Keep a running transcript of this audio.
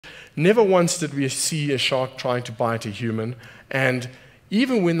Never once did we see a shark trying to bite a human, and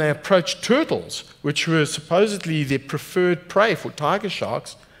even when they approached turtles, which were supposedly their preferred prey for tiger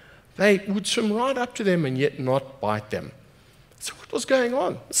sharks, they would swim right up to them and yet not bite them. So what was going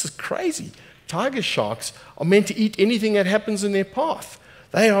on? This is crazy. Tiger sharks are meant to eat anything that happens in their path.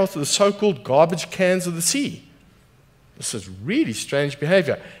 They are the so-called garbage cans of the sea. This is really strange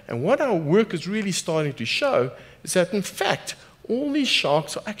behavior. And what our work is really starting to show is that, in fact, all these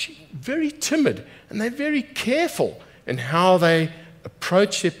sharks are actually very timid, and they're very careful in how they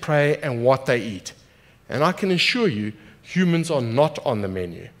approach their prey and what they eat. And I can assure you, humans are not on the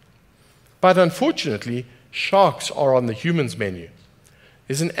menu. But unfortunately, sharks are on the humans' menu.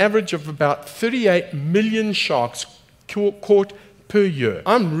 There's an average of about 38 million sharks caught per year.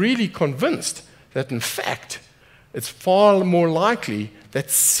 I'm really convinced that, in fact, it's far more likely that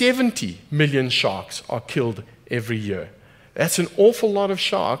 70 million sharks are killed every year. That's an awful lot of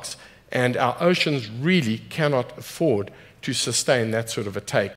sharks, and our oceans really cannot afford to sustain that sort of a take.